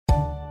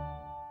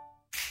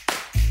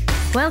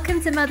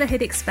Welcome to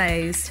Motherhood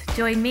Exposed.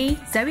 Join me,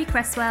 Zoe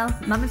Cresswell,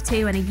 mum of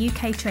two and a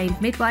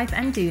UK-trained midwife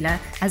and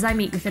doula, as I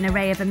meet with an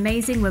array of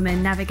amazing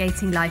women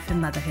navigating life and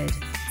motherhood.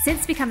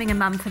 Since becoming a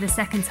mum for the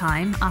second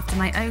time, after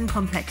my own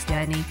complex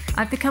journey,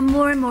 I've become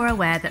more and more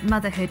aware that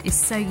motherhood is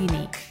so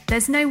unique.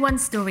 There's no one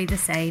story the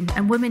same,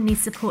 and women need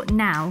support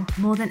now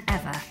more than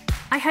ever.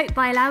 I hope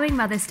by allowing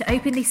mothers to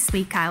openly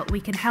speak out,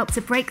 we can help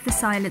to break the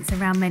silence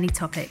around many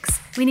topics.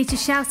 We need to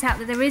shout out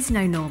that there is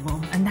no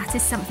normal, and that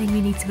is something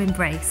we need to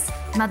embrace.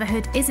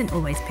 Motherhood isn't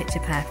always picture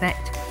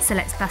perfect, so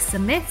let's bust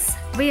some myths,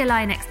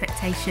 realign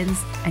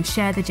expectations, and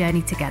share the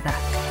journey together.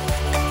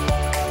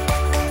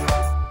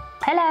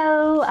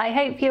 Hello, I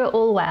hope you're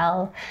all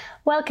well.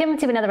 Welcome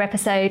to another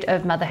episode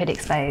of Motherhood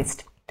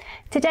Exposed.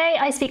 Today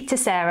I speak to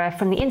Sarah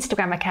from the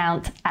Instagram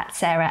account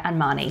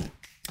 @SarahandMarnie.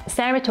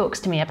 Sarah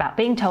talks to me about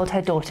being told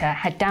her daughter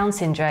had Down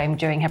syndrome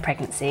during her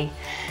pregnancy,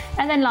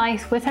 and then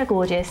life with her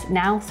gorgeous,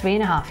 now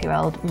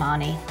 3.5-year-old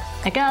Marnie,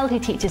 a girl who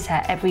teaches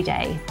her every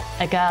day,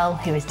 a girl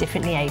who is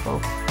differently able.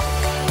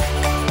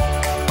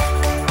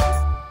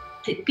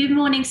 Good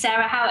morning,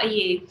 Sarah. How are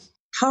you?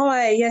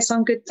 Hi, yes,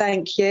 I'm good,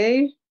 thank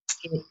you.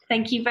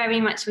 Thank you very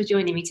much for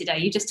joining me today.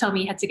 You just told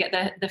me you had to get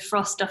the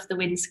frost off the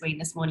windscreen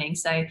this morning,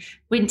 so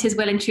winter's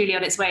well and truly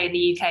on its way in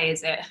the UK,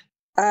 is it?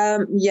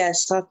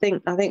 Yes, I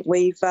think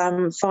we've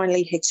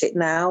finally hit it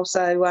now.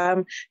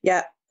 So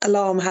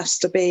alarm has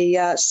to be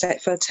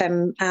set for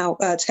 10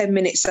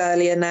 minutes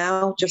earlier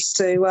now, just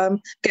to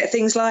get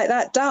things like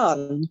that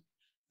done.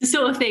 The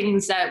sort of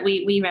things that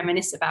we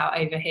reminisce about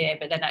over here,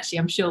 but then actually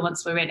I'm sure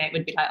once we're in it,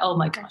 we'd be like, oh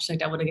my gosh, I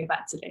don't want to go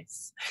back to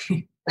this.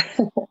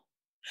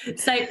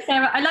 So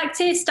Sarah, I'd like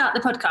to start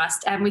the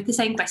podcast with the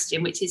same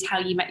question, which is how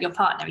you met your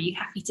partner. Are you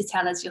happy to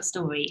tell us your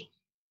story?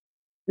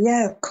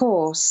 Yeah, of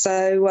course.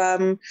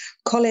 So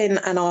Colin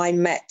and I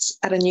met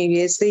at a New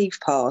Year's Eve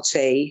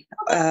party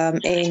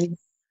in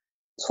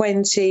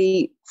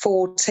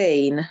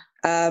 2014.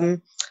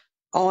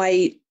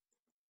 I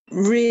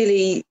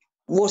really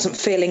wasn't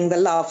feeling the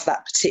love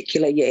that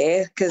particular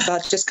year because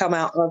I'd just come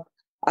out of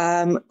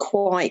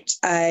quite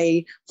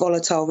a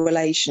volatile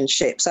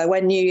relationship. So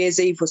when New Year's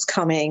Eve was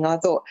coming, I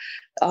thought,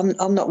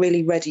 I'm not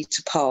really ready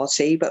to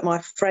party. But my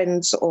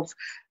friend sort of,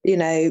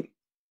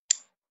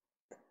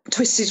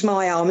 twisted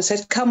my arm and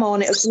said, come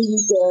on, it'll do you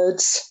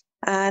good.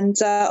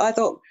 And I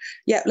thought,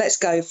 yeah, let's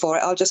go for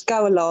it. I'll just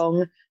go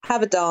along,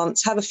 have a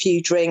dance, have a few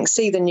drinks,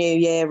 see the new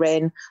year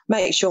in,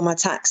 make sure my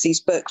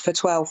taxi's booked for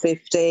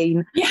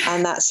 12:15,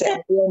 and that's it.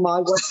 I'll be on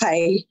my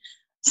way.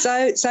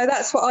 So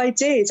that's what I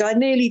did. I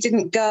nearly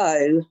didn't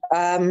go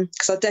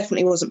because I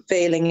definitely wasn't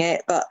feeling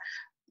it. But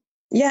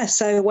yeah,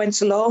 so I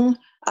went along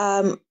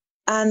and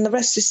the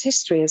rest is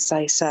history, as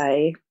they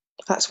say.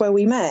 That's where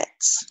we met.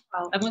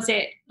 Oh, and was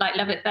it like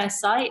love at first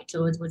sight,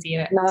 or was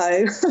he?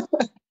 No,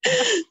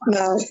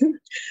 no.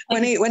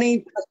 When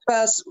he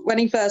first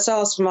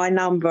asked for my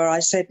number, I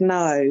said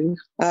no,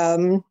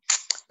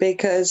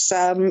 because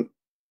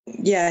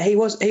he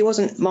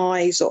wasn't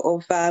my sort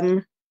of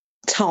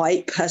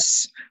type.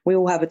 As we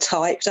all have a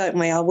type, don't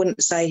we? I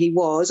wouldn't say he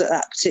was at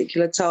that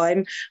particular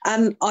time,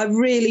 and I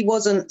really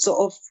wasn't sort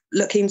of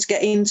looking to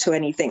get into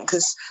anything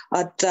because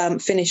I'd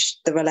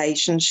finished the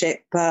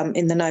relationship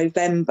in the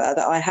November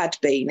that I had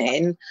been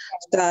in.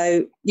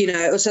 So,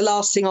 it was the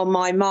last thing on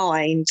my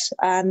mind.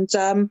 And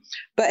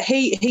but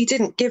he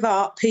didn't give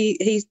up.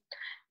 He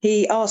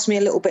asked me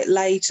a little bit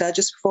later,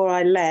 just before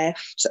I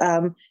left,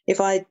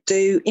 if I'd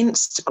do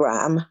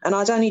Instagram. And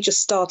I'd only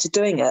just started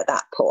doing it at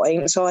that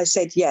point. So I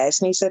said yes.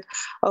 And he said,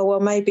 oh, well,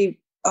 maybe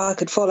I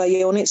could follow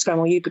you on Instagram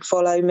or you could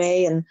follow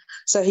me. And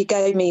so he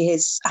gave me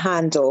his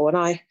handle and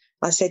I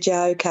said,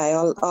 yeah, okay,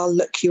 I'll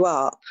look you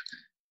up.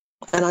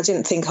 And I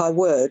didn't think I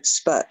would,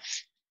 but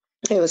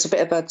it was a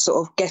bit of a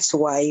sort of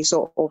getaway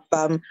sort of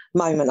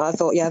moment. I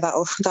thought, yeah,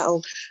 that'll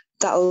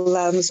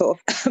sort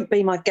of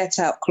be my get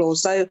out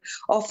clause. So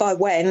off I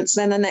went.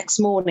 Then the next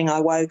morning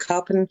I woke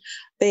up and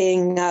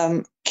being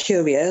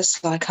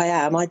curious like I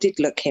am, I did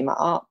look him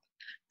up.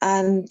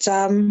 And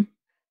I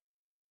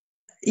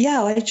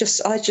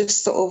just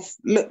sort of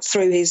looked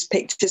through his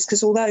pictures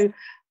because although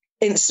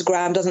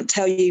Instagram doesn't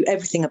tell you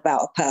everything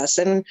about a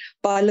person,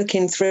 by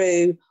looking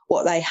through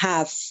what they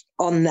have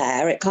on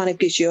there, it kind of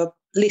gives you a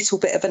little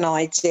bit of an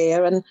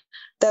idea. And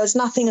there was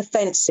nothing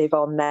offensive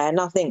on there,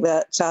 nothing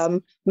that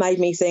made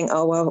me think,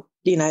 oh, well,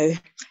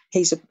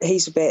 he's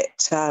a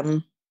bit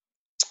of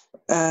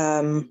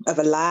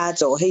a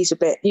lad or he's a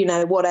bit,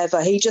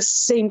 whatever. He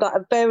just seemed like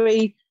a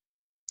very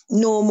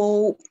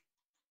normal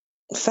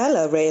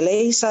fella,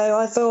 really. So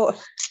I thought,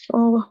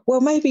 oh,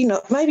 well, maybe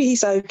not. Maybe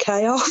he's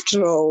okay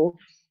after all.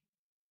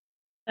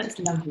 That's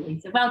lovely.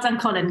 So well done,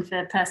 Colin,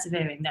 for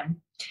persevering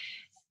then.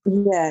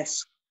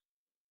 Yes.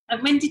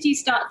 And when did you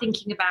start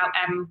thinking about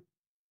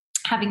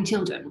having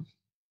children?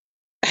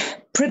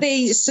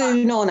 Pretty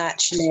soon on,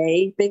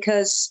 actually,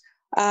 because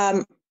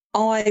I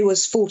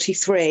was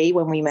 43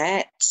 when we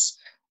met.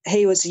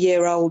 He was a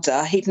year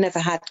older. He'd never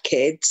had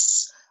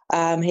kids.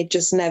 He'd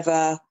just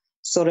never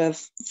sort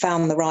of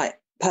found the right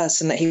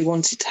person that he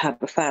wanted to have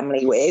a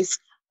family with.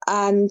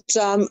 And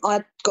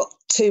I'd got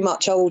too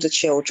much older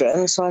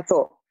children, so I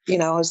thought,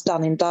 I was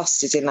done and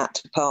dusted in that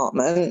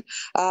department.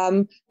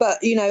 But,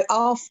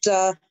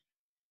 after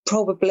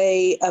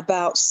probably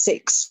about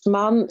 6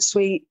 months,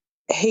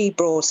 he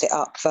brought it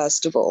up,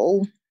 first of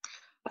all.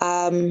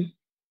 And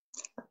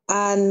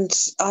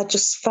I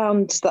just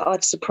found that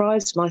I'd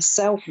surprised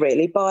myself,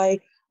 really, by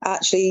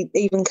actually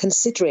even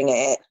considering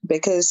it,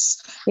 because,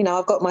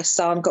 I've got my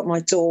son, got my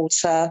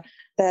daughter,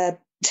 they're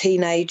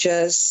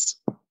teenagers.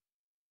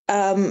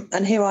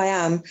 And here I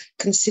am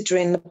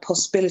considering the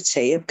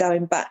possibility of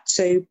going back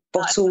to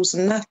bottles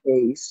and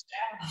nappies.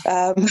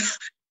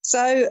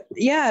 So,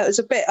 yeah, it was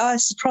I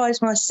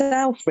surprised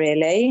myself,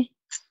 really.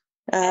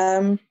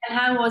 And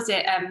how was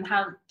it?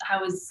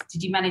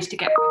 Did you manage to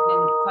get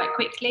pregnant quite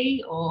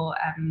quickly, or?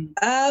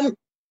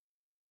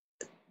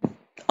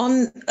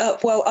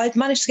 Well, I'd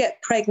managed to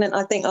get pregnant,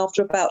 I think,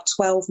 after about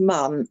 12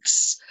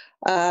 months.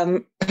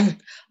 I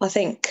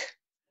think,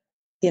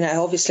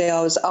 obviously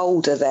I was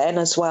older then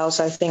as well,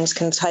 so things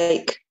can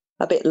take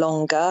a bit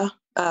longer.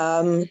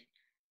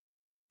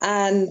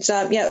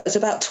 It was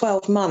about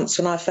 12 months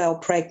when I fell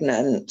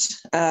pregnant,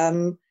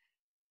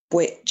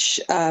 which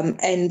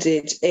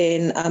ended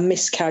in a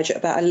miscarriage at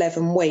about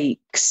 11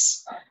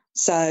 weeks.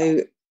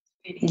 So,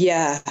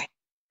 yeah,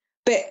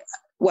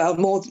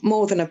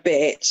 more than a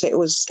bit. It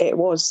was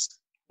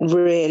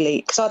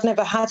really, because I'd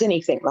never had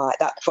anything like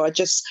that before. I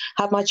just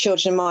had my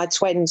children in my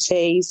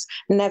 20s,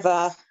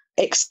 never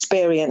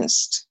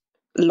experienced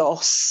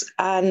loss,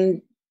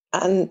 and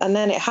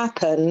then it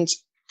happened.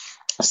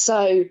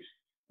 So,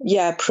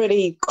 yeah,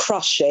 pretty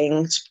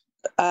crushing,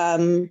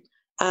 and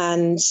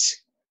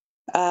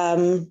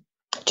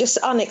just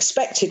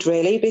unexpected,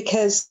 really,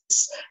 because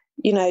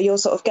you're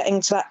sort of getting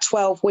to that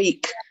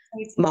 12-week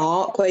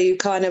mark where you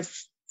kind of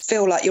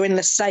feel like you're in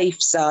the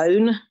safe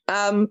zone,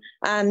 and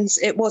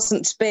it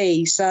wasn't to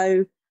be.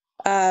 So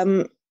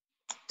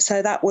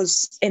that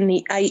was in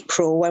the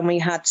April when we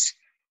had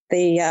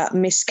the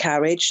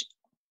miscarriage,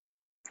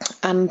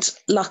 and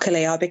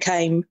luckily I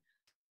became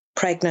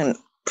pregnant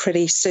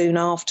pretty soon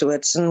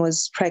afterwards and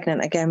was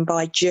pregnant again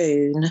by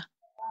June. Wow.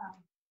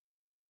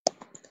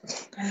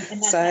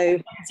 And so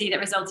that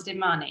resulted in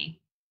Marnie?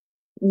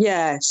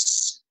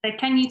 Yes. So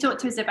can you talk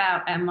to us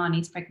about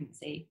Marnie's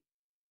pregnancy?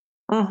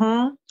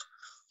 Mm-hmm.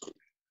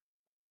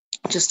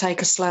 Just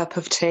take a slurp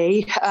of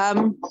tea.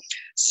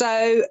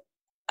 So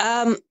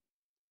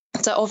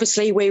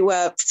obviously we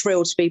were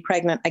thrilled to be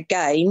pregnant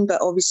again, but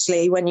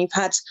obviously when you've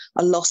had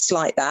a loss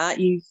like that,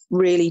 you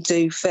really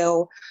do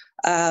feel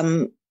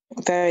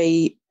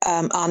very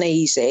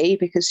uneasy,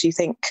 because you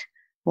think,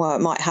 well,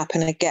 it might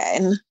happen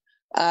again.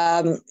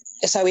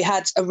 So we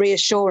had a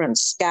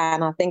reassurance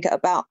scan, I think, at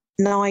about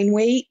 9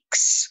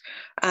 weeks,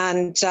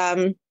 and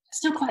still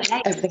quite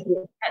late.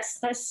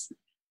 That's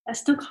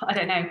still, I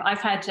don't know.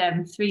 I've had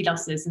 3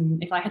 losses,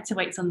 and if I had to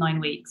wait till 9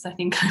 weeks, I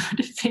think I would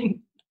have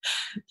been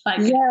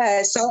like,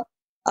 yeah. So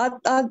I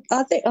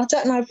think, I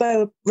don't know if they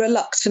were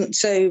reluctant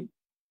to,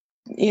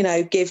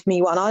 give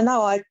me one. I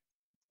know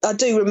I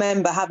do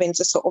remember having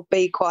to sort of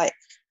be quite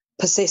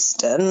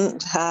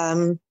persistent.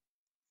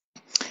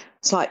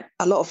 It's like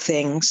a lot of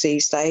things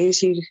these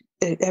days.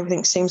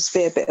 Everything seems to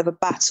be a bit of a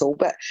battle.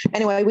 But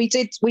anyway, we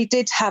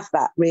did have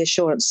that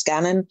reassurance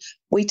scan, and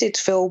we did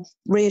feel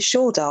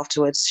reassured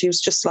afterwards. She was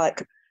just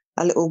like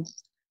a little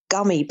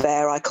gummy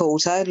bear, I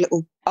called her,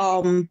 little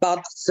arm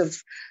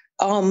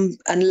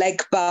and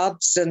leg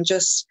buds, and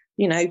just,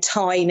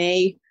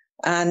 tiny,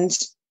 and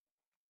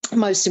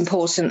most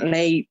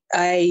importantly,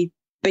 a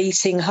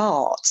beating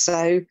heart.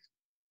 So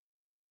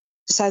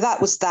that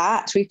was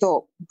that. We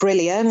thought,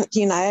 brilliant,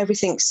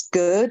 everything's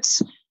good.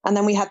 And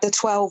then we had the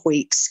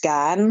 12-week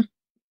scan.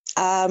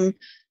 And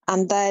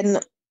then,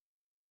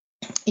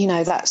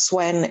 that's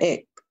when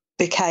it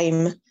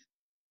became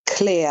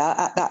clear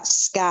at that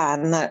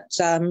scan that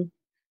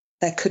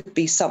there could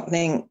be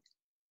something,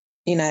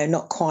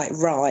 not quite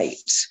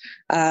right.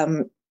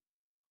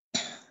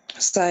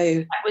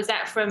 So was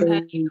that from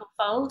her fecal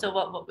fold, or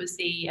what was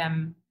the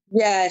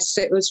Yes,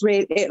 it was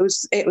really. It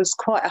was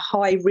quite a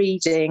high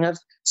reading of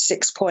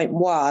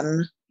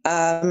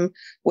 6.1,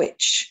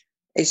 which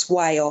is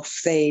way off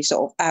the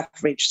sort of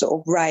average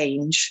sort of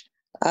range,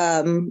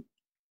 and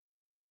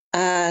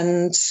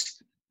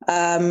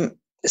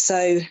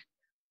so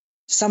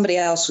somebody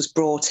else was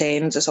brought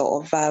in to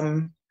sort of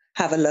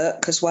have a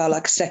look as well,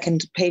 like a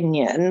second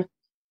opinion,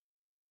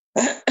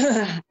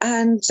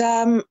 and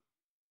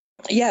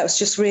it was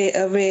just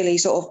a really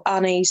sort of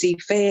uneasy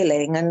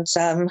feeling, and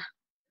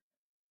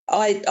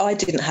I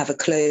didn't have a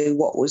clue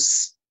what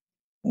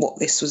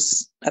this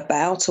was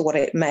about or what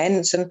it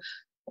meant, and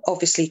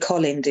obviously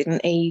Colin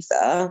didn't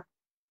either.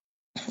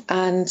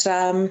 And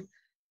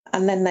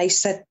then they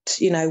said,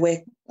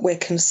 we're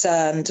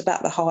concerned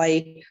about the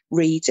high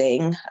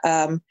reading,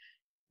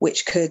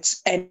 which could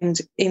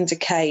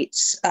indicate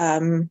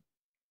a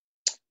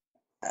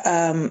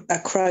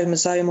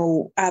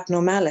chromosomal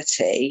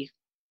abnormality.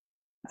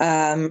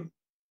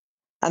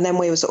 And then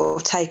we were sort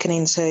of taken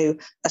into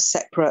a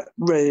separate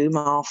room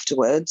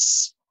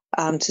afterwards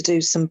to do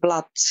some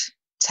blood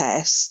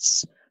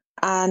tests,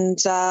 and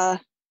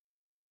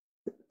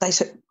they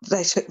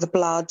took the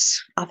blood.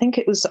 I think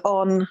it was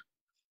on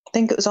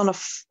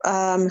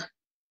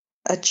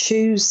a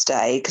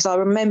Tuesday, because I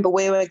remember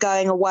we were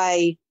going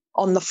away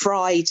on the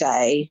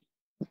Friday.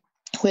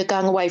 We were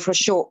going away for a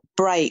short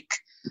break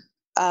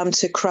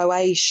to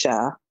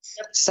Croatia.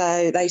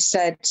 So they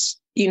said,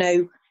 you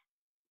know,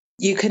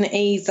 you can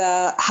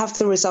either have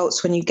the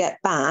results when you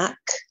get back,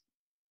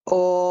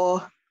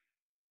 or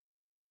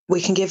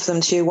we can give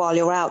them to you while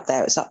you're out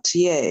there. It's up to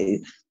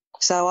you.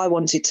 So I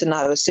wanted to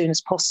know as soon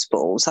as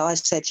possible. So I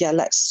said, yeah,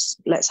 let's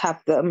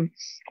have them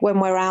when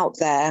we're out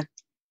there.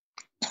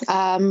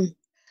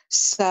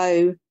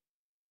 So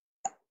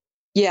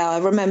yeah, I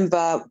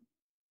remember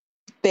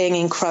being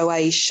in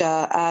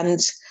Croatia, and,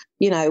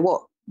 you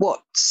know,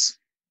 what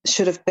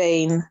should have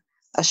been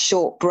a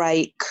short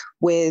break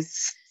with,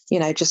 you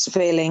know, just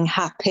feeling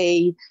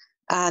happy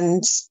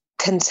and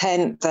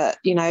content that,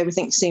 you know,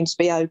 everything seems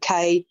to be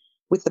okay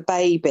with the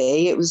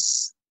baby. It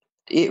was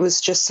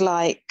just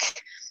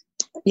like,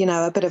 you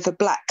know, a bit of a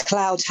black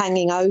cloud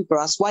hanging over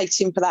us,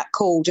 waiting for that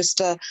call, just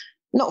to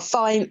you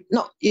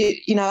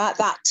know, at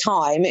that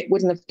time, it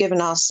wouldn't have given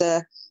us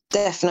a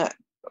definite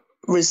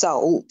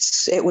result.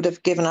 It would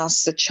have given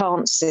us the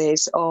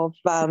chances of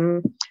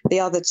the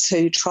other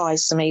two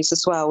trisomies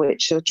as well,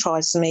 which are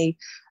trisomy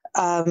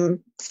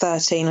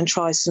 13 and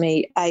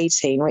trisomy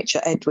 18, which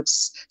are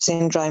Edwards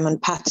syndrome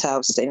and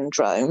Patau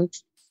syndrome.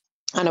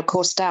 And of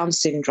course, Down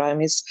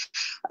syndrome is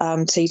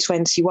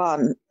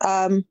T21.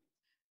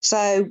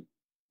 So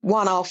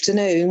one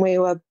afternoon, we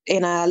were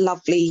in a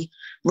lovely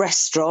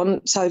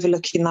restaurant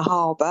overlooking the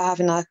harbour,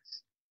 having a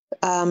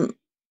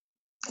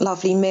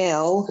lovely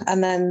meal,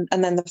 and then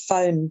the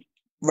phone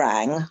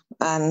rang,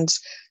 and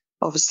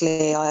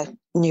obviously I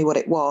knew what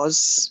it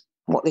was,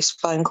 what this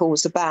phone call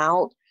was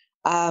about.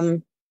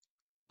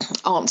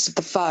 Answered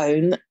the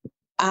phone,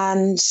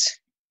 and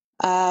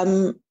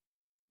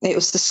it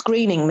was the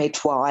screening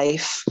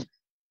midwife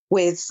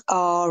with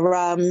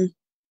our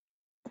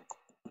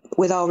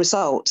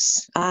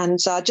results. And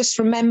I just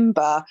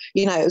remember,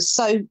 you know, it was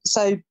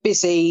so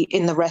busy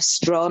in the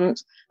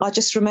restaurant. I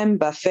just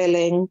remember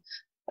feeling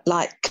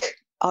like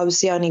I was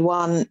the only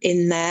one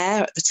in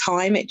there at the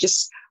time.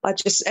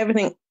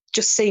 Everything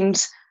just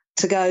seemed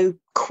to go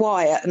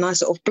quiet, and I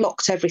sort of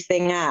blocked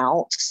everything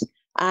out.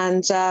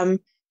 And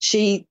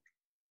she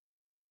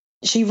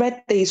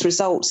read these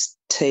results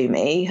to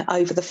me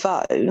over the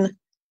phone,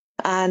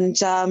 and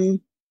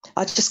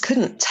I just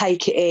couldn't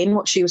take it in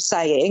what she was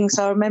saying.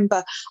 So I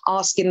remember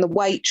asking the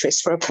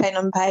waitress for a pen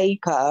and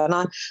paper,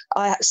 and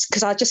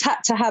because I just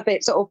had to have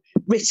it sort of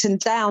written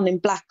down in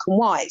black and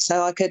white,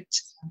 so I could,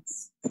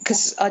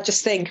 because I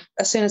just think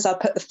as soon as I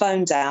put the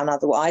phone down,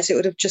 otherwise it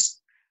would have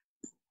just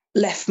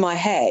left my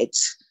head.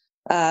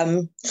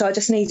 So I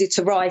just needed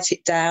to write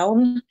it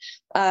down.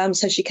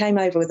 So she came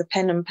over with a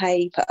pen and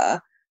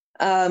paper,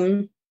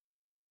 and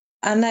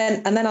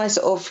then I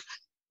sort of,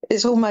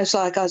 it's almost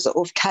like I sort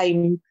of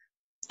came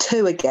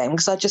to again,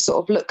 because I just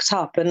sort of looked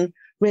up and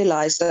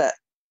realised that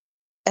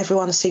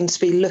everyone seemed to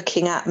be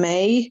looking at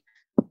me.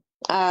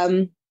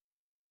 So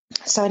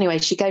anyway,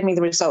 she gave me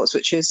the results,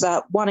 which was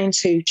 1 in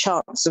 2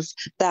 chance of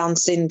Down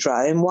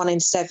syndrome, 1 in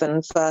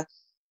 7 for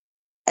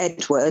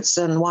Edwards,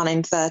 and 1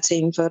 in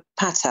 13 for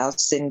Patau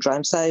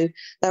syndrome. So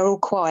they're all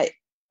quite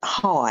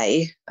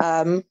high.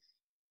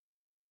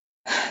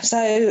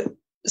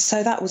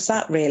 So that was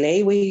that,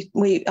 really. We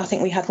I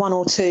think we had 1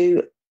 or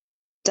 2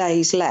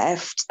 days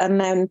left, and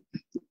then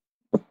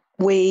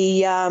we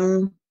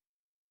had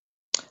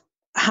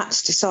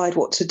to decide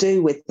what to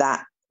do with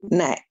that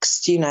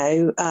next, you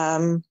know.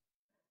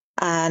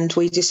 And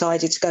we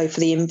decided to go for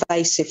the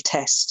invasive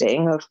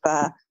testing of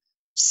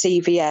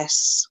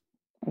CVS,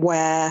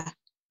 where,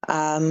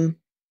 you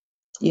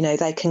know,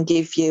 they can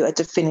give you a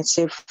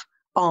definitive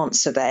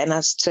answer then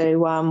as to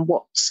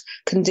what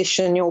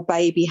condition your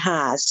baby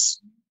has.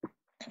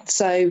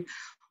 So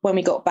when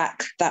we got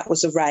back, that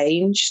was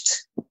arranged,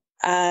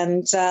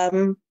 and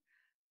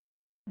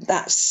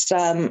that's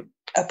a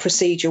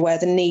procedure where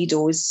the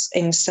needle is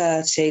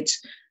inserted,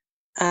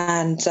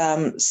 and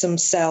some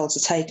cells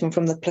are taken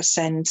from the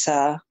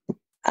placenta,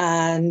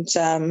 and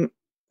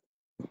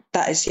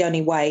that is the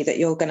only way that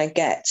you're going to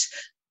get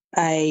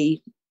a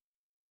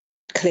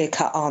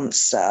clear-cut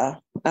answer.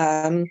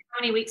 How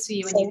many weeks were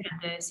you when you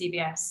had the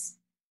CVS?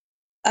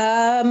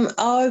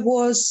 I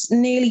was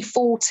nearly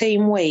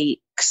 14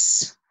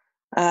 weeks,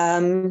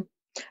 and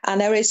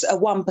there is a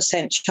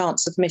 1%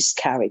 chance of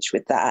miscarriage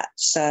with that.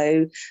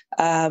 So,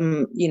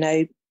 you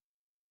know,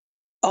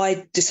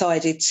 I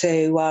decided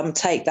to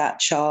take that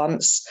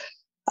chance,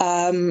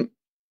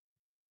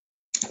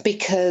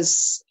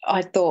 because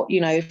I thought, you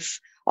know, if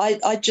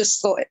I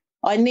just thought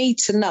I need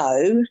to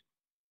know.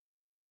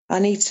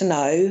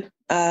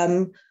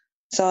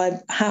 So I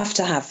have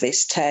to have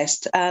this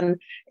test.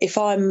 And if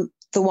I'm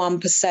the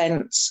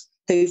 1%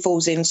 who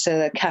falls into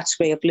the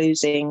category of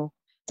losing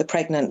the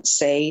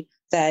pregnancy,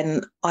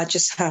 then I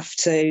just have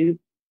to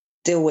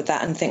deal with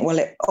that and think, well,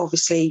 it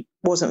obviously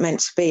wasn't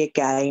meant to be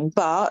again.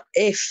 But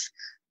if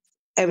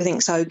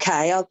everything's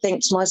okay, I'll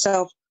think to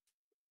myself,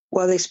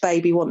 well, this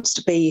baby wants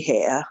to be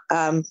here.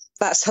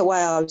 That's the way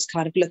I was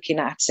kind of looking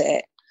at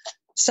it.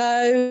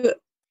 So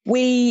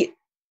we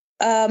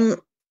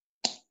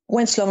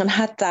went along and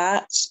had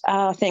that.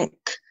 I think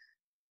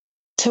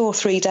 2 or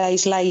 3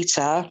 days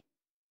later,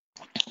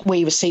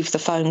 we received the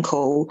phone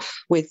call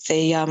with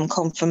the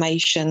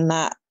confirmation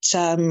that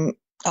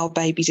our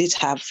baby did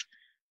have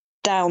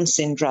Down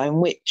syndrome,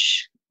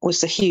 which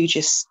was the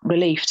hugest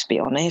relief, to be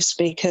honest,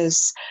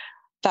 because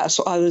that's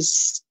what I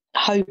was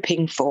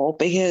hoping for.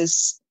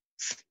 Because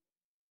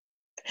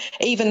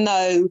even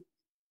though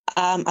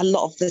a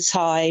lot of the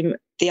time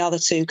the other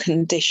two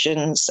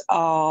conditions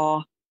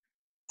are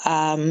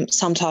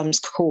sometimes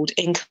called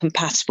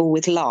incompatible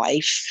with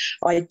life,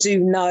 I do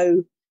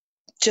know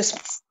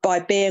just by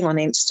being on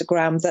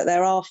Instagram that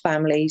there are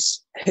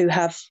families who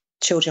have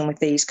children with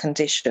these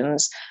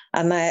conditions,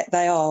 and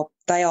they are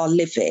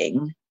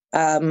living.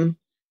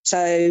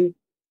 So,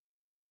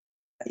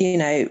 you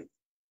know,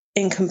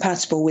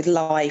 incompatible with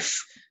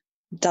life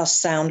does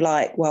sound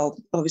like, well,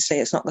 obviously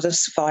it's not going to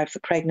survive the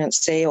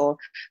pregnancy, or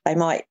they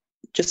might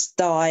just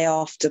die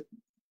after,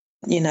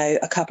 you know,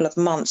 a couple of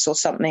months or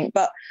something.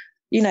 But,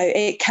 you know,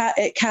 it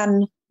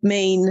can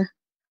mean,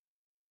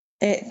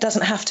 it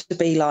doesn't have to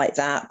be like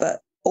that,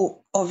 but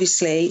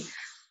obviously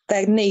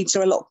their needs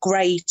are a lot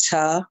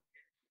greater.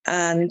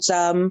 And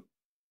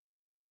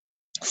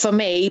for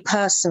me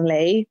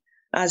personally,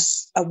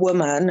 as a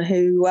woman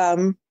who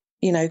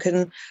you know,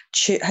 can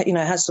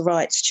has the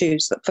right to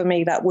choose, that for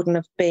me that wouldn't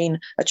have been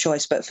a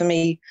choice. But for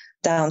me,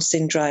 Down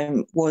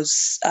syndrome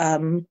was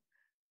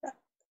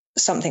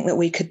something that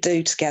we could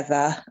do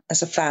together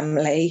as a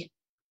family.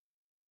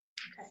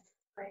 Okay,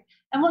 great.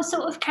 And what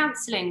sort of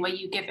counselling were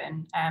you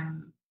given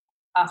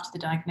after the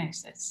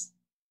diagnosis?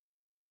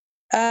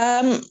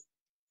 I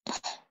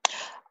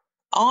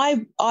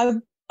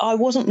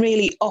wasn't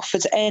really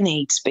offered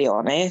any, to be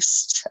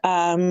honest.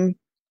 And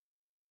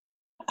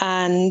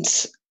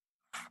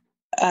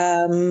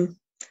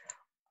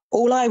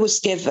all I was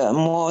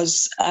given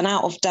was an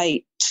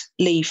out-of-date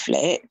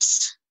leaflet,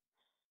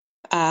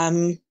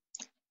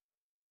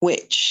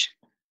 which,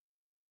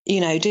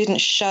 you know,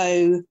 didn't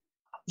show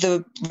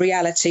the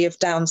reality of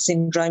Down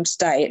syndrome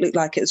today. It looked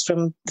like it was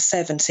from the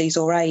 70s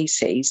or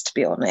 80s, to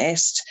be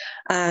honest.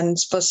 And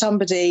for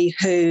somebody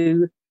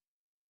who,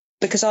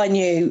 because I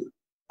knew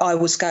I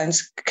was going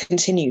to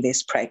continue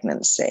this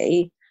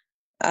pregnancy,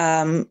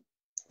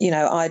 you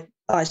know,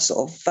 I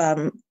sort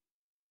of,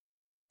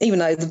 even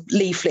though the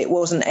leaflet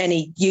wasn't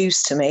any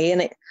use to me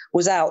and it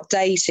was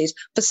outdated,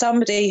 for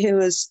somebody who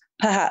was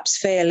perhaps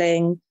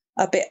feeling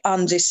a bit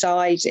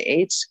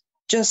undecided,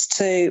 just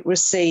to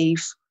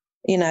receive,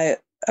 you know,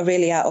 a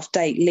really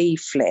out-of-date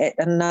leaflet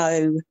and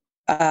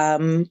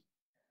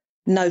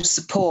no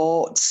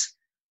support,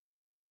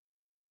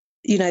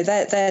 you know,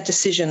 their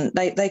decision,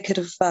 they could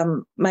have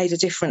made a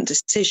different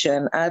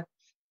decision.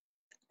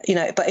 You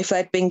know, but if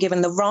they'd been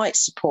given the right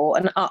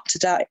support and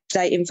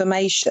up-to-date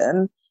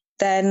information,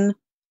 then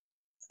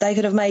they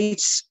could have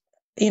made,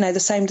 you know, the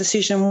same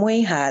decision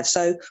we had.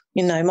 So,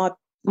 you know,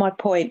 my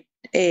point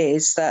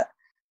is that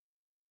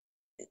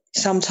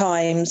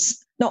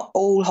sometimes, not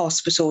all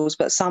hospitals,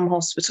 but some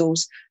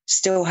hospitals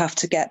still have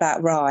to get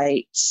that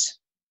right.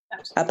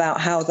 Absolutely.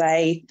 About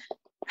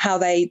how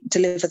they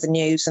deliver the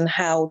news and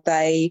how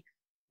they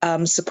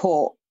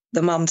support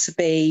the mum to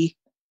be,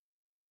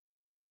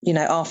 you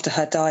know, after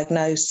her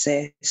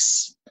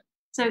diagnosis.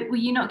 So were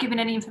you not given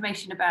any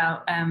information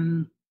about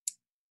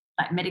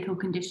like medical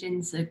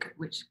conditions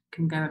which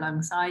can go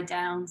alongside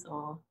Downs,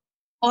 or?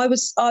 I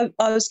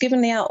was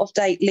given the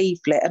out-of-date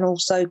leaflet and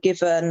also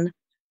given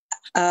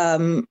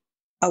a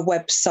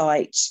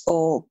website,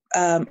 or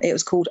it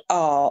was called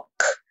ARC,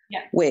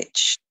 yeah.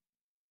 which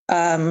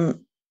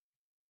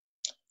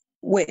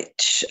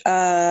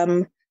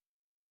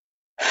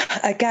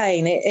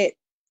again, it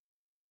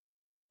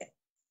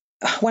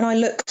when I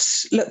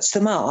looked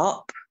them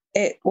up,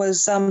 it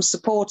was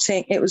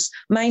supporting. It was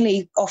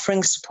mainly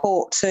offering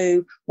support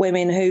to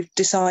women who've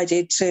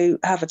decided to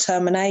have a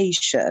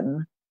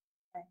termination,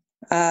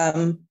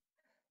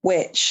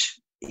 which,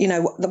 you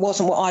know, that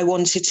wasn't what I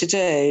wanted to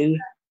do.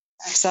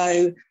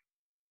 So,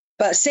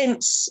 but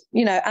since,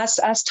 you know,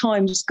 as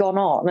time's gone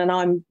on, and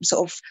I'm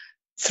sort of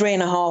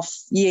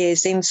 3.5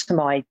 years into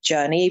my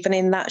journey, even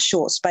in that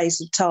short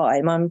space of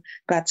time, I'm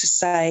glad to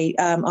say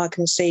I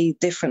can see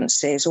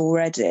differences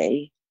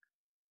already.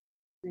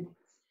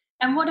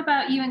 And what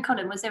about you and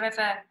Colin? Was there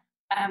ever,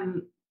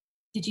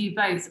 did you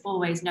both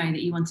always know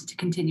that you wanted to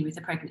continue with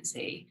the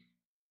pregnancy?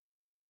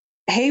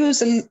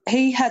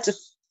 He had a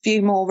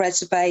few more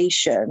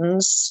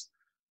reservations.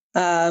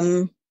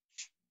 And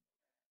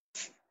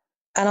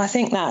I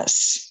think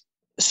that's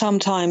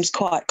sometimes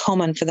quite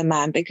common for the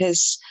man,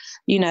 because,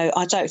 you know,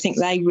 I don't think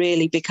they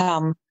really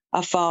become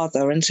a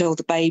father until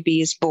the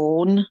baby is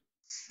born.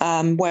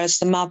 Whereas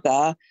the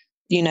mother,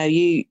 you know,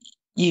 you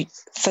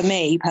for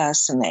me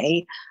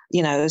personally,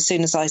 you know, as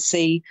soon as I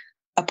see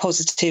a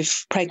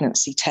positive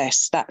pregnancy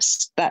test,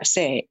 that's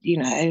it, you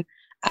know.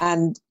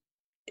 And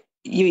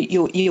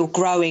you're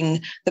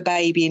growing the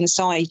baby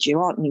inside you,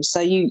 aren't you? So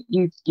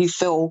you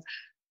feel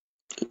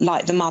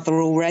like the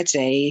mother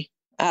already.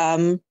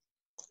 So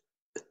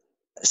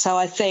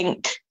I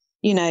think,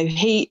 you know,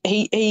 he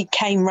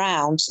came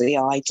round to the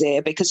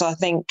idea because I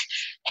think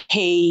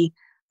he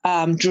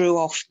drew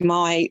off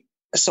my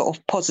sort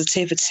of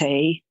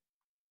positivity.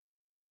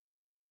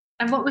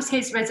 And what was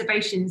his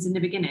reservations in the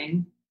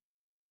beginning?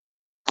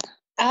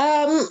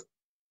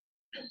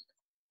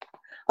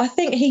 I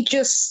think he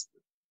just,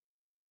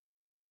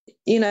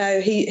 you know,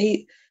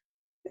 he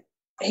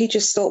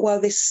just thought, well,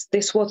 this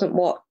wasn't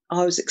what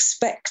I was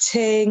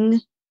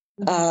expecting.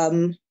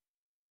 And,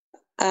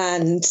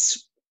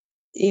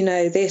 you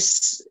know,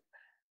 this,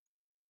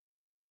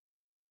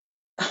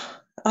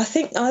 I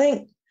think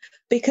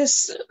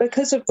because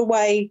of the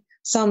way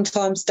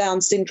sometimes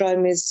Down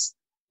syndrome is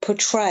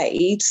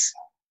portrayed,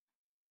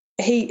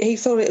 he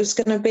thought it was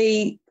going to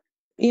be,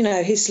 you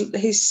know,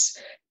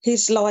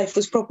 his life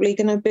was probably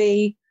going to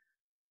be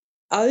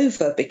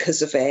over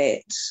because of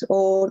it,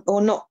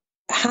 or not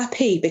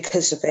happy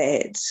because of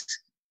it.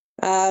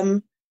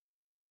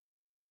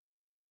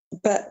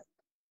 But,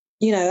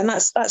 you know, and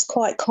that's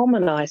quite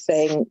common, I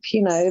think.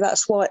 You know,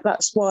 that's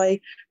why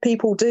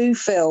people do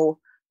feel,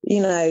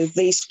 you know,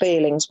 these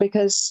feelings,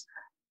 because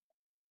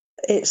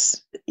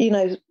it's, you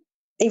know,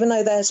 even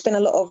though there's been a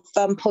lot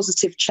of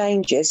positive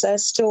changes,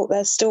 there's still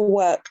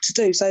work to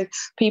do. So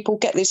people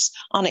get this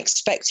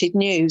unexpected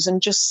news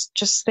and just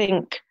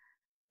think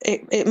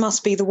it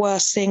must be the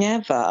worst thing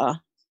ever.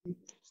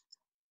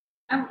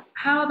 And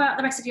how about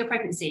the rest of your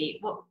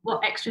pregnancy?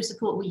 What extra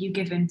support were you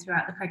given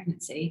throughout the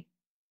pregnancy?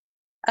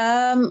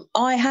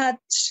 I had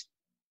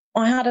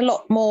a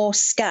lot more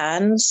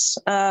scans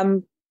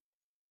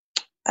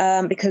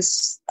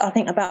because I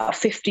think about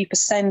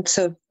 50%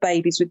 of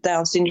babies with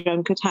Down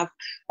syndrome could have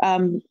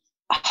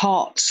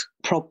heart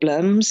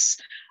problems.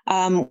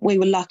 We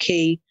were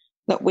lucky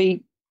that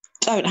we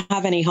don't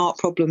have any heart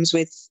problems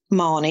with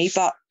Marnie,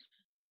 but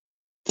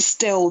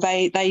still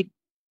they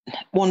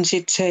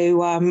wanted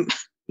to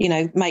you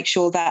know, make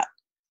sure that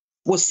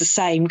was the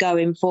same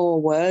going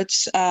forward.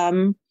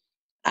 Yeah,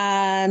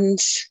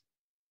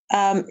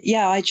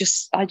 I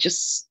just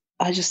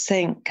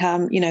think,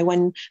 you know,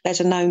 when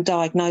there's a known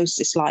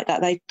diagnosis like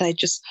that, they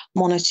just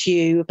monitor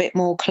you a bit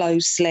more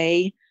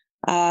closely,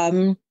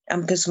 and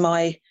because of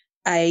my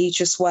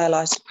age as well,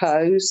 I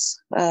suppose.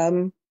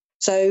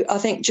 So I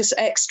think just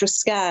extra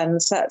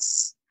scans,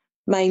 that's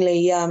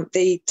mainly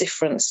the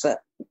difference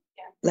that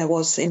there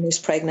was in this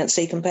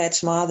pregnancy compared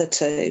to my other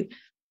two.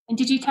 And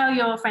did you tell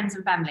your friends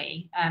and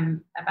family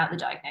about the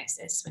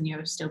diagnosis when you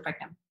were still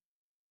pregnant?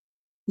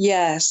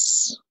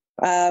 Yes.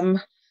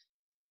 For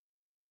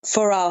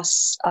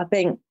us, I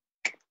think,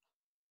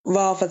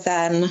 rather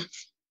than,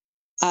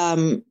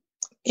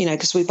 you know,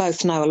 because we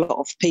both know a lot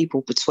of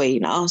people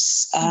between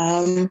us,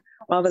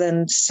 rather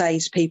than say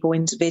to people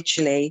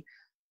individually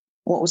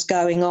what was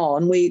going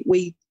on,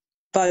 we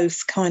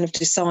both kind of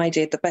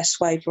decided the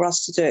best way for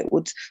us to do it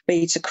would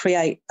be to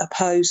create a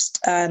post,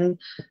 and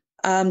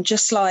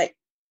just like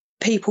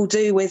people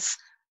do with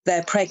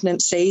their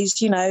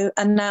pregnancies, you know,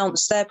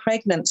 announce their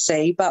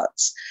pregnancy, but,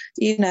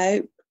 you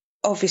know,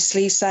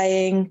 obviously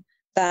saying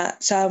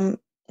that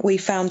we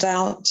found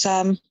out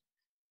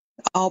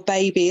our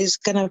baby is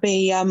going to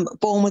be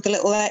born with a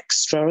little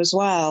extra as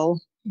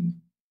well.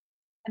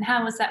 And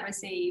how was that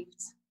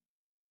received?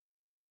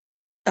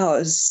 Oh, it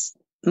was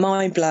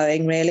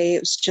mind-blowing, really.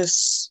 It was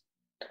just,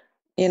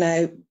 you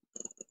know,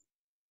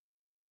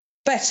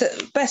 better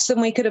than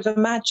we could have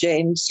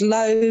imagined.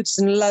 Loads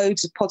and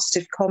loads of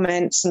positive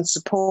comments and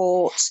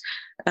support,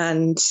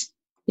 and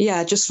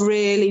yeah, just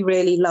really,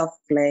 really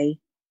lovely.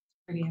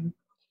 Brilliant.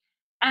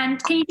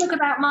 And can you talk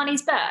about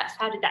Marnie's birth?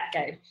 How did that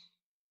go?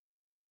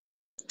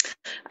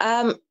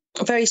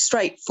 Very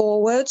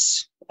straightforward,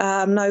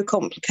 no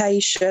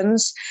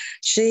complications.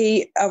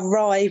 She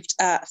arrived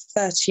at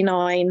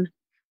 39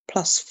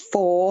 plus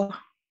 4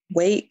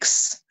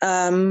 weeks,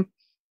 and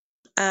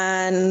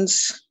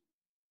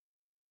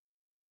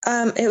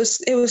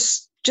it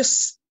was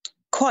just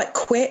quite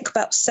quick,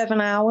 about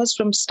 7 hours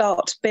from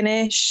start to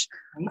finish.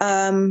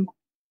 And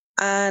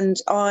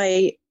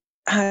I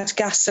had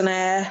gas and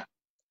air,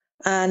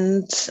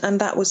 and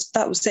that was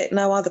it.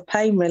 No other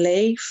pain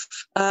relief.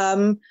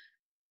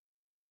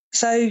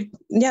 So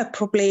yeah,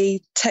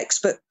 probably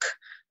textbook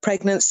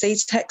pregnancy,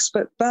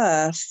 textbook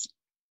birth.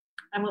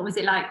 And what was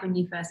it like when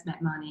you first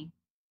met Marnie?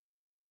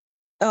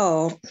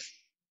 Oh,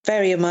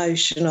 very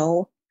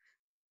emotional.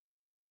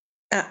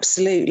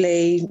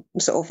 Absolutely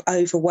sort of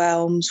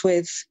overwhelmed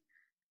with,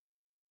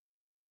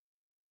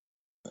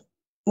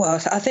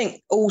 well, I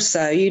think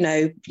also, you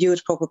know, you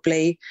would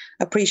probably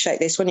appreciate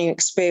this when you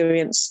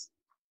experience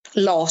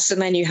loss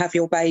and then you have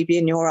your baby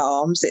in your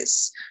arms.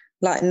 It's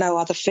like no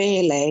other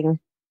feeling.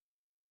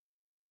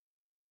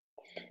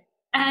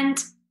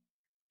 And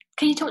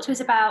can you talk to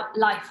us about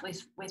life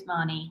with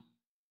Marnie?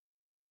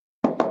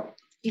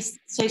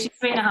 So she's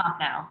 3.5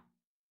 now.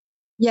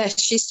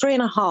 Yes, she's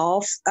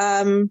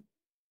 3.5.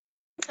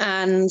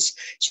 and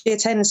she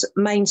attends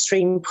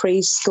mainstream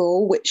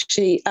preschool, which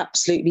she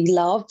absolutely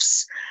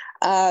loves.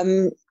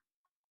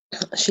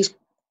 She's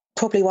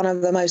probably one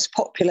of the most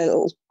popular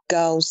little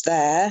girls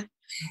there.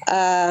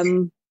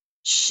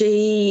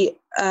 She's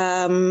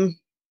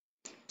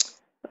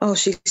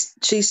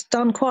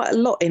done quite a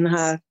lot in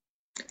her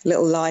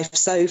little life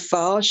so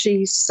far. She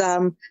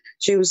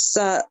was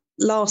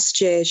last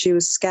year she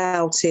was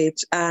scouted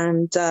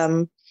and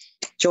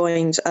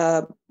joined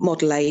a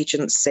model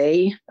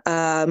agency.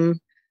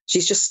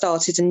 She's just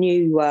started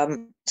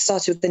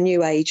with a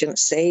new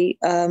agency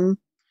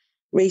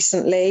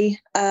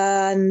recently,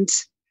 and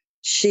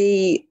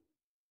she,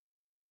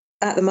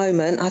 at the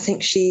moment, I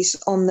think she's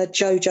on the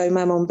Jojo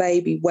Maman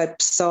Baby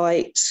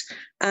website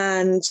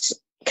and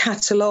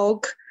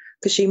catalogue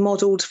because she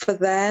modelled for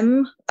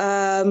them.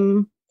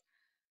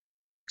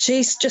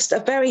 She's just a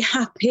very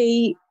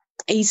happy,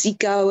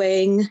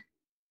 easygoing,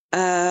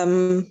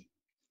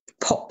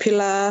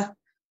 popular,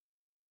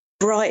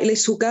 bright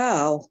little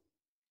girl.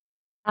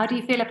 How do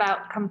you feel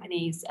about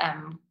companies,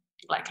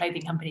 like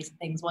clothing companies and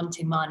things,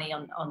 wanting Marnie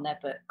on their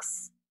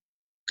books?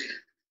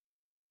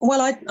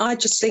 Well, I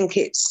just think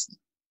it's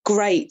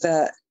great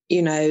that,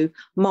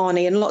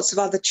 Marnie and lots of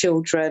other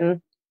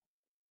children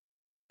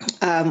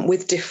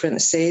with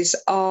differences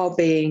are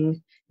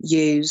being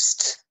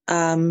used,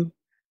 and,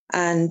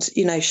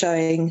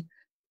 showing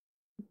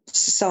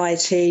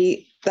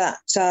society that,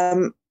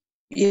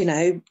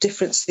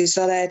 differences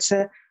are there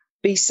to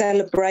be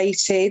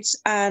celebrated,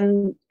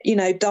 and,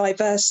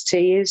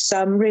 diversity is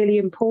really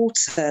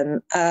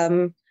important.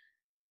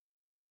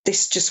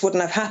 This just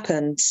wouldn't have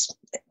happened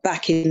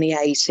back in the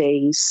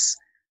 80s.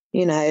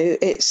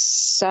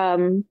 It's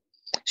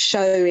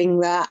showing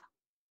that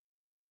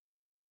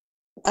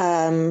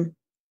the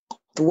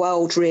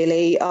world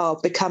really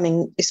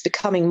is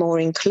becoming more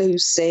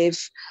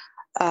inclusive,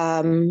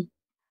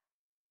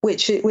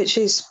 which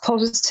is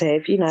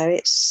positive.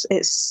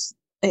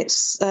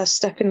 It's a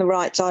step in the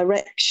right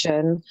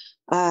direction,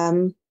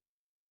 and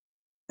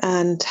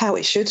how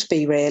it should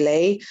be,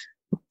 really.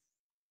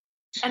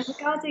 And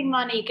regarding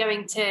Marnie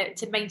going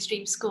to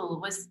mainstream school,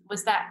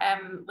 was that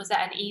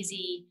an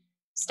easy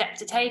step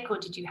to take, or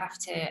did you have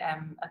to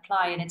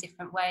apply in a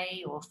different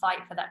way or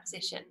fight for that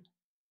position?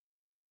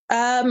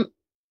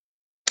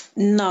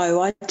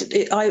 No,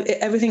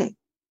 everything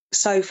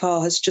so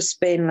far has just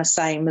been the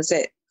same as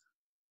it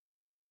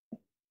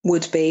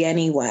would be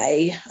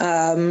anyway.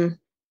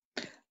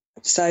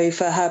 So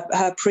for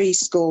her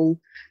preschool,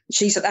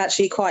 she's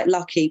actually quite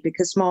lucky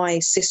because my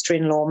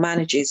sister-in-law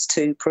manages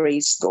 2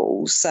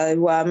 preschools. So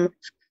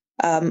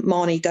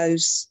Marnie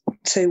goes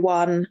to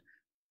one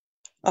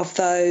of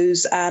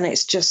those, and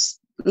it's just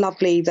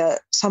lovely that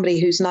somebody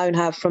who's known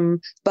her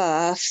from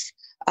birth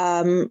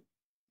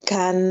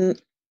can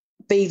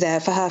be there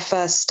for her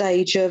first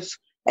stage of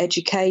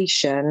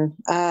education.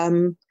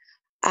 And,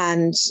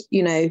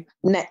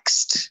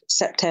 next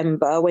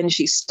September, when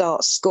she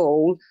starts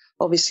school,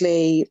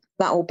 obviously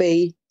that will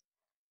be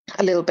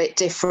a little bit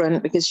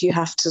different because you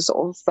have to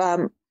sort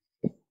of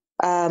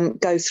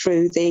go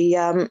through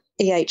the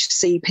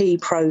EHCP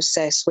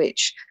process,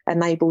 which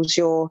enables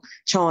your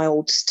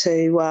child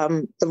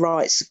to the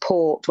right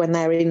support when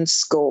they're in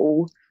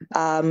school.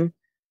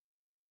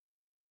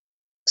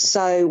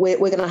 So we're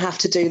going to have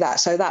to do that.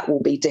 So that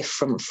will be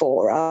different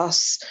for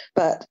us.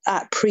 But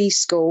at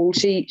preschool,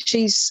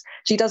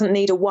 she doesn't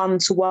need a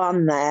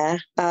one-to-one there.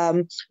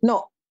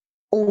 Not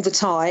all the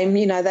time.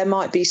 There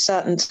might be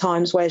certain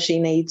times where she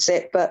needs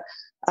it, but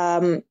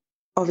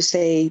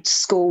obviously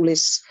school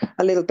is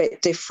a little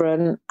bit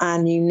different,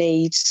 and you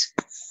need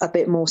a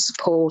bit more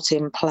support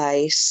in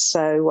place.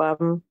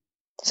 So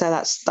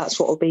that's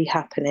what will be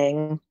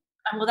happening.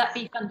 And will that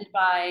be funded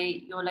by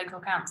your local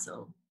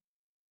council?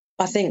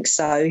 I think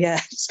so,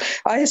 yes.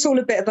 It's all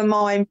a bit of a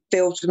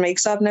minefield for me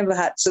because I've never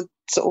had to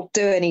sort of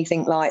do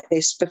anything like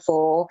this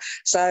before.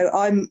 So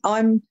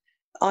I'm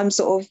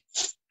sort of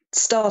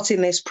starting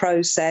this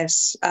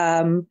process,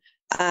 and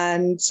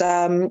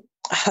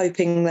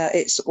hoping that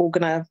it's all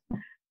going to,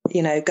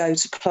 go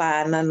to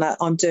plan and that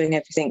I'm doing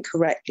everything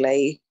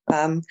correctly.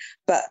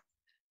 But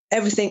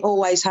everything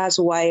always has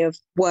a way of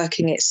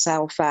working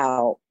itself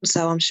out.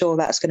 So I'm sure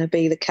that's going to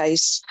be the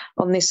case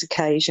on this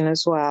occasion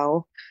as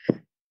well.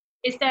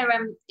 Is there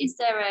a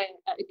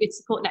good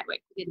support network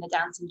within the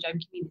Down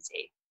syndrome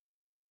community?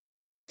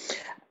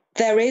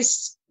 There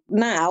is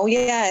now,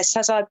 yes,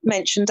 as I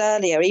mentioned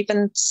earlier,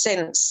 even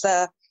since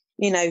the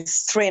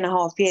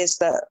 3.5 years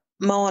that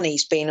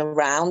Marnie's been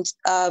around,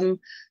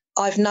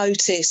 I've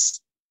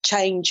noticed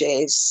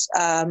changes.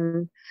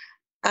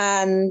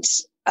 And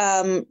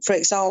for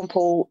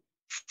example,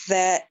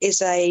 there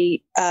is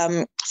a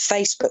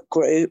Facebook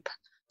group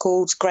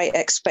called Great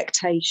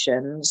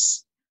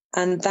Expectations,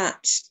 and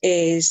that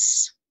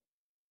is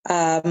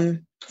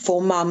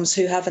for mums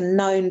who have a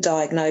known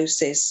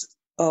diagnosis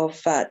of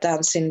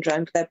Down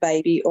syndrome for their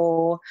baby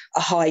or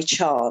a high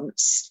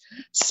chance.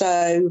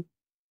 So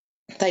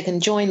they can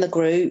join the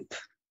group.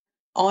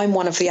 I'm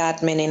one of the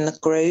admin in the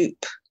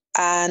group,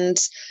 and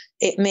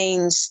it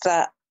means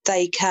that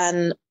they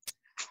can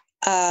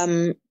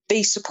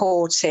be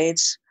supported,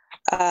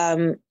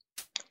 have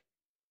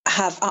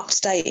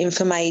up-to-date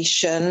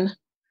information,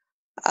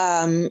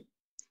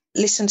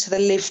 listen to the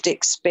lived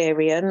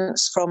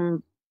experience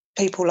from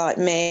people like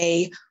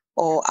me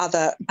or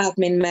other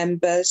admin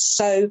members.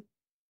 So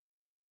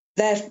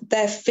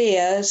their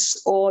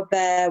fears or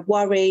their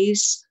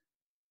worries,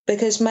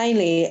 because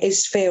mainly it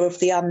is fear of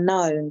the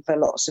unknown for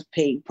lots of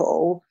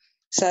people.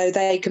 So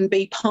they can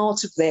be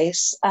part of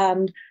this,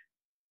 and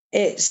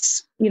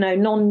it's,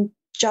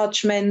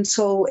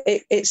 non-judgmental.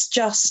 It's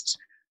just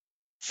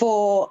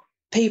for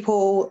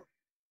people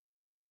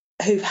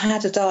who've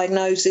had a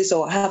diagnosis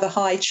or have a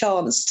high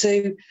chance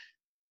to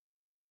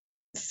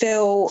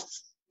feel,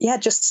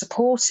 just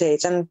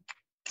supported and,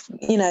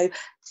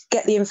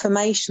 get the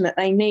information that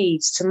they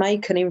need to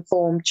make an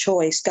informed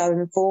choice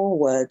going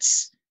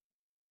forwards.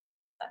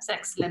 That's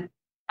excellent.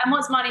 And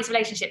what's Marnie's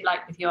relationship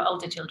like with your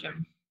older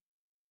children?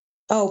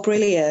 Oh,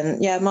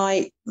 brilliant. Yeah,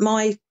 my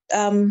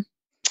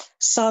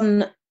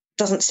son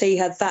doesn't see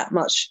her that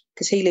much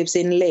because he lives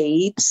in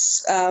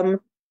Leeds.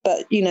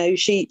 But,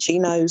 she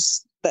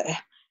knows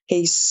that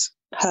he's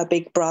her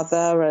big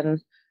brother,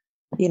 and,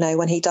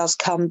 when he does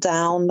come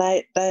down,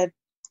 they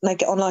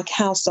get on like a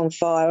house on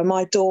fire. And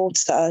my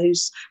daughter,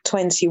 who's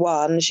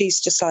 21, she's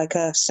just like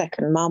a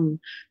second mum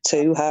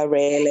to her,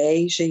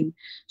 really.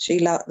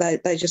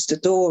 They just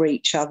adore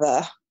each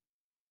other.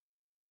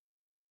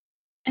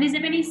 And is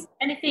there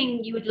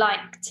anything you would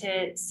like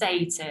to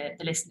say to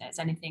the listeners?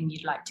 Anything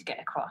you'd like to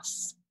get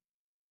across?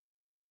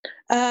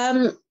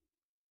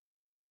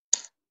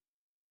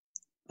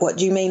 What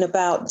do you mean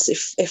about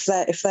if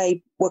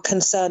they were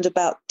concerned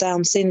about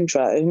Down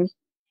syndrome?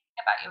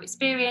 About your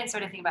experience or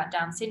anything about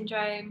Down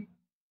syndrome?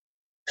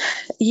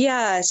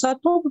 Yeah, so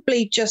I'd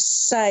probably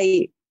just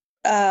say,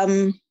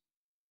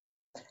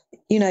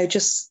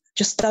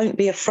 just don't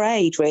be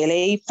afraid,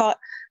 really. But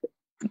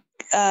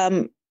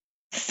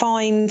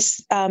find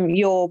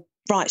your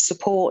right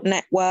support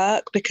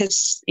network,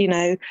 because,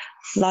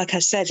 like I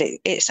said,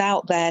 it's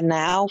out there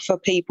now for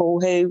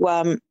people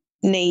who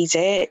need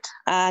it.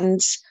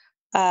 And,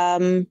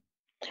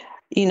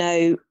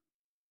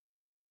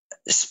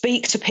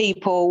 speak to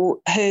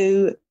people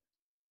who,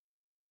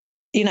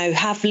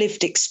 have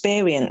lived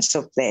experience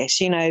of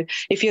this.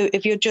 If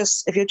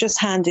you're just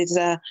handed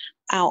a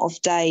out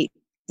of date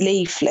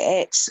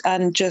leaflet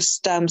and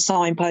just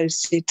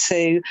signposted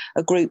to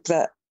a group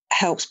that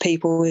helps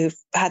people who've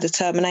had a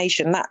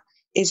termination, that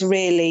is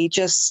really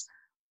just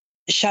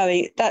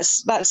showing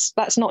that's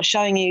not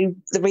showing you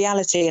the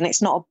reality, and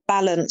it's not a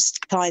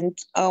balanced kind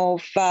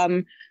of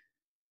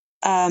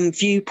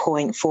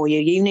viewpoint for you.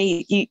 You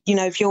need,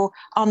 if you're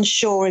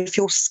unsure, if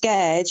you're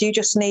scared, you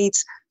just need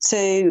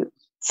to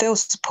feel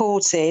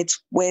supported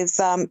with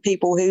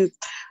people who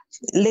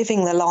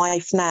living the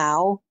life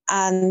now,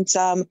 and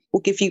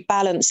will give you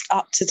balanced,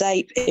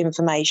 up-to-date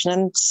information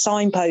and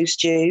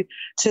signpost you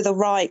to the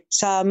right,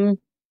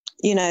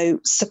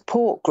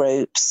 support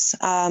groups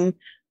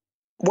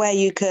where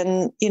you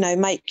can,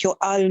 make your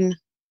own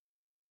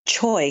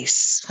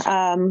choice.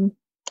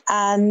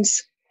 And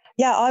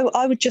yeah,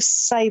 I would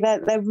just say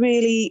that there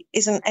really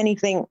isn't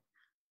anything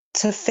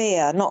to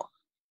fear, not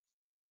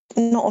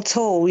at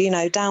all.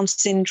 Down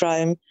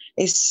syndrome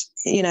is,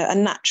 a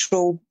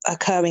natural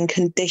occurring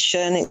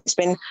condition. It's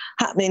been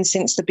happening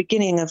since the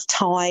beginning of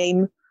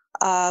time.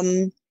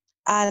 And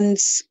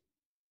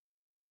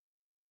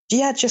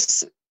yeah,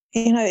 just,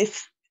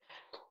 if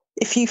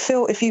you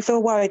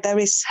feel worried, there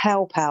is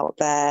help out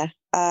there.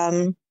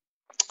 And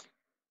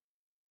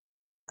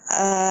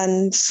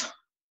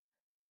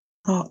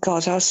oh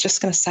God, I was just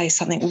going to say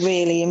something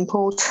really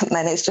important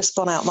then. It's just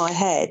gone out my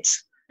head.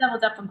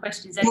 Doubled up on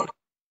questions.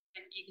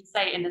 You can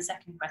say it in the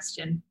second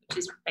question, which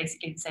is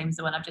basically the same as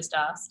the one I've just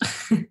asked.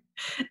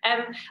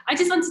 I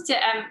just wanted to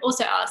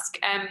also ask,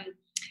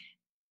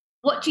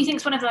 what do you think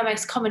is one of the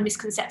most common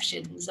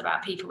misconceptions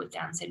about people with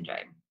Down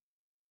syndrome?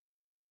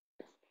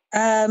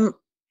 Oh,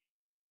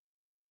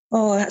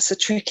 that's a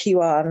tricky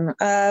one.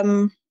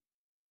 I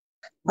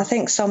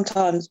think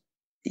sometimes,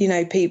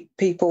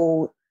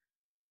 people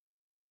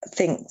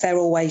think they're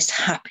always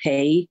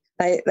happy.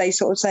 They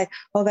sort of say,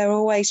 oh, they're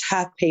always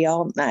happy,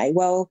 aren't they?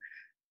 Well,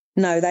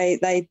 no,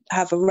 they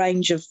have a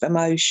range of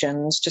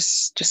emotions,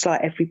 just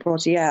like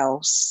everybody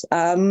else.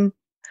 But,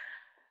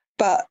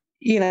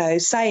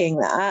 saying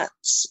that,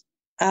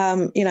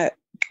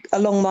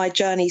 along my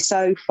journey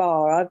so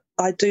far,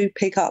 I do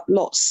pick up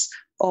lots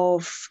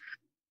of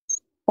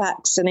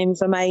facts and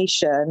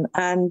information.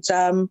 And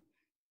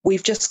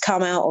we've just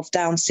come out of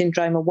Down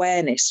Syndrome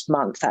Awareness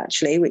Month,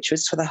 actually, which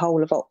was for the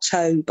whole of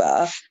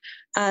October.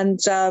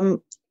 And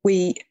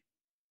we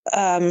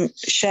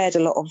shared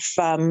a lot of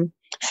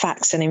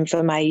facts and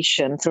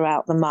information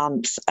throughout the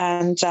month.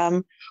 And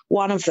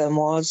one of them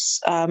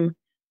was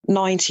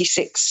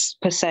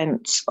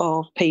 96%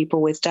 of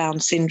people with Down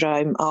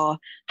syndrome are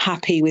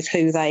happy with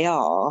who they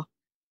are.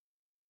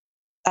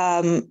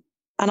 And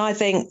I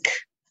think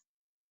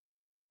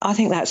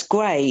that's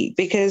great,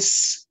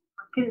 because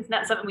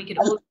that's something we could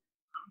all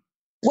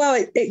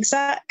Well,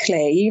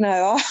 exactly. You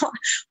know,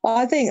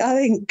 I think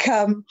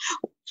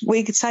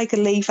we could take a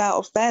leaf out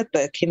of their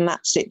book in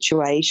that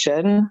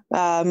situation.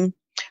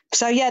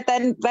 So yeah,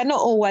 then they're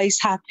not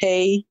always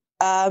happy.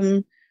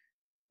 You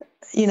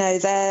know,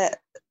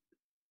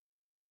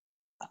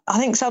 I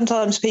think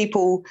sometimes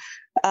people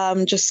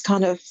just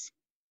kind of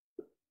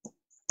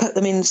put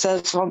them in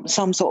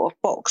some sort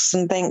of box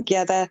and think,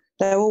 yeah,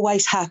 they're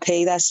always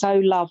happy. They're so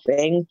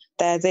loving.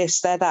 They're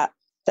this, they're that.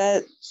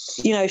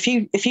 You know, if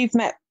you've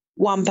met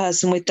one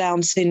person with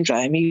Down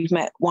syndrome, you've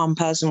met one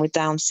person with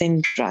Down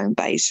syndrome,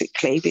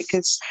 basically,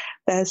 because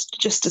they're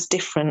just as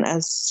different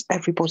as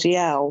everybody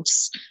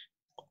else.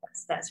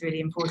 That's really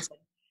important.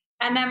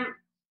 And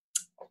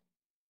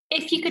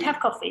if you could have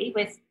coffee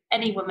with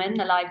any woman,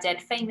 alive,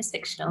 dead, famous,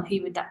 fictional,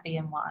 who would that be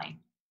and why?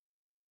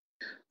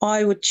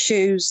 I would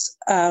choose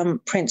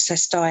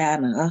Princess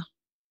Diana.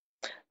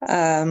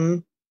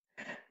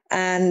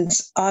 And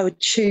I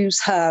would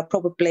choose her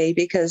probably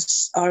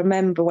because I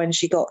remember when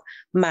she got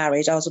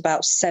married, I was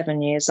about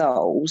 7 years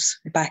old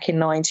back in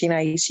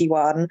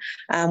 1981,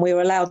 and we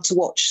were allowed to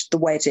watch the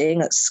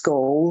wedding at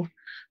school.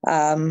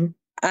 And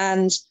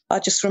I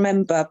just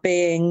remember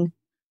being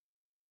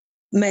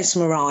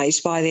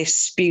mesmerised by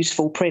this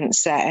beautiful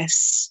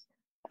princess.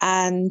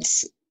 And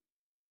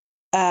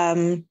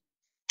then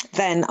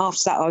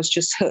after that, I was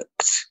just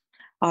hooked.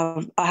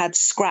 I had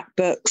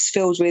scrapbooks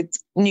filled with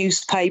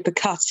newspaper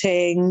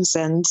cuttings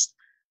and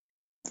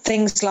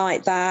things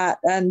like that.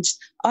 And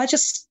I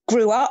just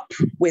grew up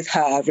with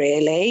her,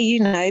 really,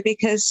 you know,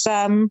 because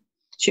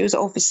she was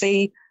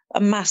obviously a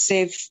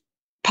massive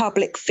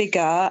public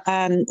figure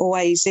and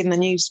always in the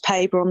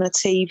newspaper, on the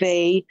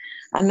TV.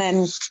 And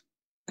then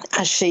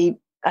as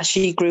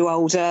she grew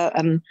older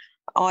and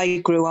I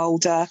grew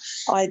older,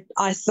 I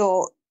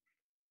thought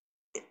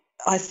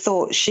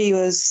she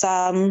was...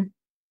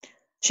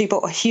 she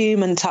brought a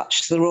human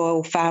touch to the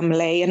royal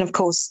family. And of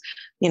course,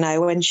 you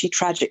know, when she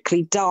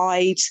tragically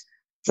died,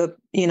 the,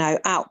 you know,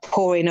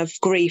 outpouring of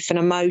grief and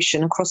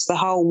emotion across the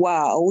whole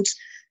world,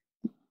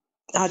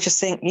 I just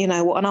think, you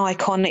know, what an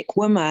iconic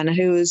woman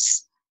who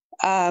was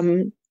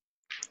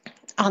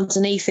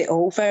underneath it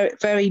all, very,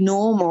 very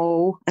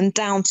normal and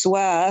down to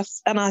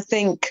earth. And I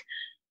think,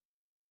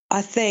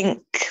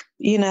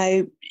 you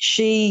know,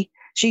 she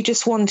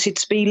just wanted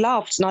to be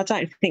loved. And I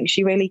don't think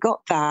she really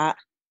got that.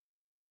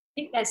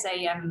 I think there's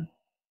a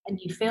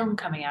new film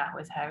coming out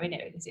with her, isn't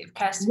it? Is it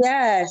Kirsten?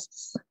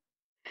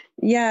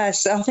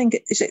 Yes. I think,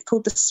 is it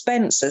called The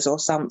Spencers or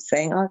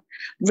something? I'd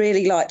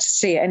really like to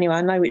see it. Anyway,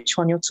 I know which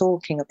one you're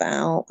talking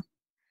about.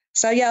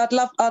 So yeah,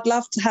 I'd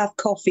love to have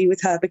coffee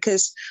with her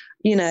because,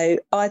 you know,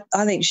 I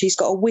think she's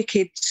got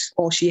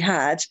she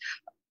had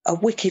a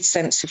wicked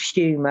sense of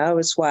humour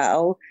as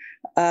well,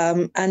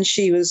 and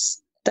she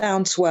was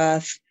down to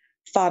earth,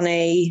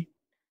 funny,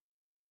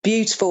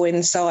 beautiful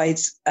inside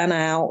and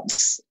out,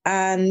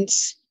 and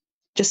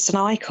just an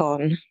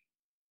icon.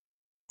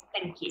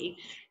 Thank you.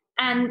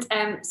 And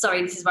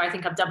sorry, this is where I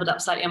think I've doubled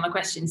up slightly on my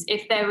questions.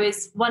 If there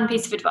was one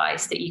piece of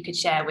advice that you could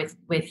share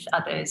with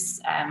others,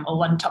 or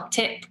one top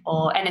tip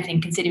or anything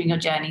considering your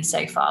journey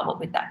so far, what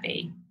would that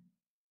be?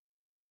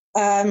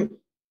 I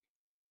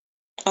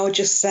would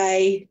just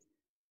say,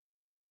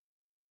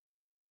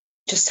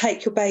 just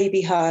take your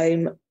baby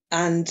home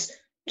and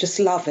just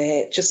love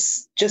it.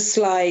 Just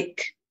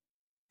like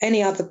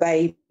any other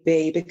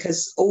baby,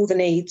 because all the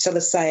needs are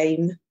the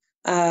same.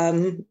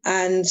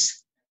 And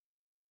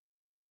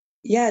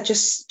yeah,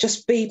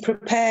 just be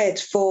prepared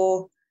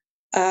for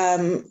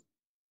an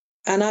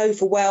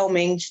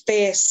overwhelming,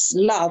 fierce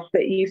love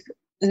that you've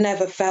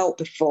never felt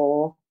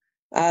before.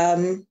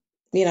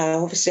 You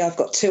know, obviously I've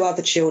got 2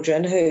 other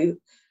children who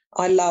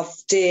I love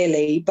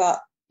dearly, but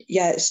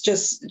yeah, it's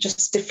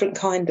just different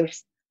kind of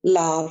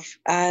love.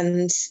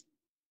 And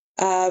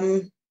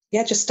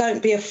yeah, just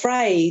don't be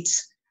afraid.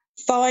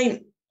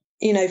 Find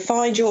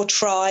your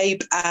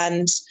tribe,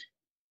 and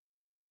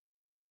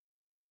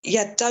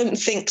yeah, don't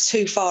think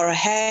too far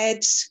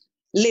ahead.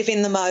 Live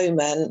in the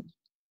moment.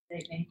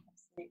 Absolutely.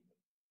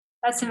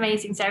 That's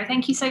amazing, Sarah.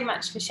 Thank you so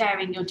much for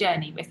sharing your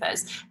journey with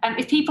us.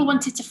 If people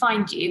wanted to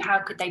find you, how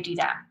could they do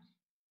that?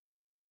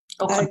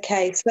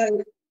 Okay,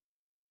 so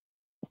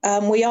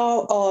we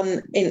are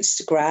on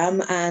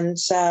Instagram, and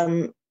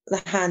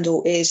the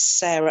handle is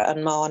Sarah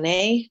and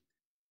Marnie.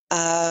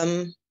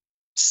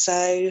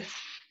 So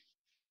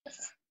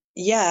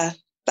yeah,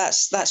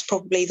 that's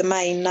probably the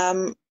main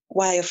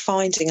way of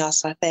finding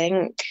us, I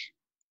think.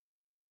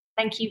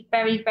 Thank you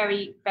very,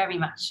 very, very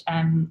much.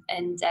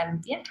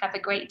 Yeah, have a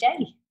great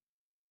day.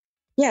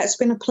 Yeah, it's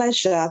been a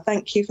pleasure.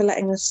 Thank you for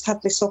letting us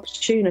have this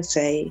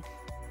opportunity.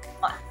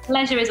 My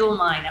pleasure is all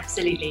mine,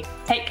 absolutely.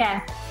 Take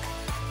care.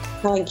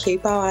 Thank you.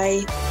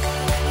 Bye.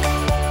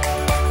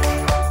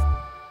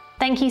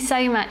 Thank you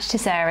so much to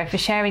Sarah for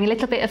sharing a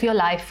little bit of your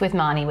life with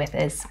Marnie with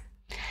us.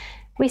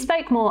 We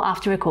spoke more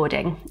after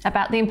recording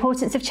about the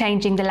importance of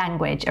changing the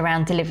language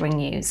around delivering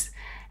news,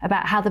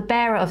 about how the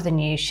bearer of the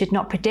news should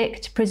not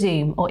predict,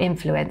 presume, or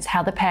influence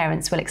how the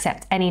parents will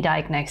accept any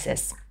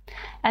diagnosis.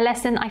 A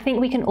lesson I think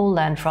we can all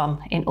learn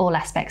from in all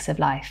aspects of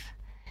life.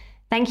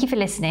 Thank you for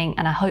listening,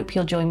 and I hope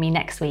you'll join me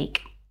next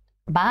week.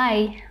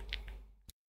 Bye.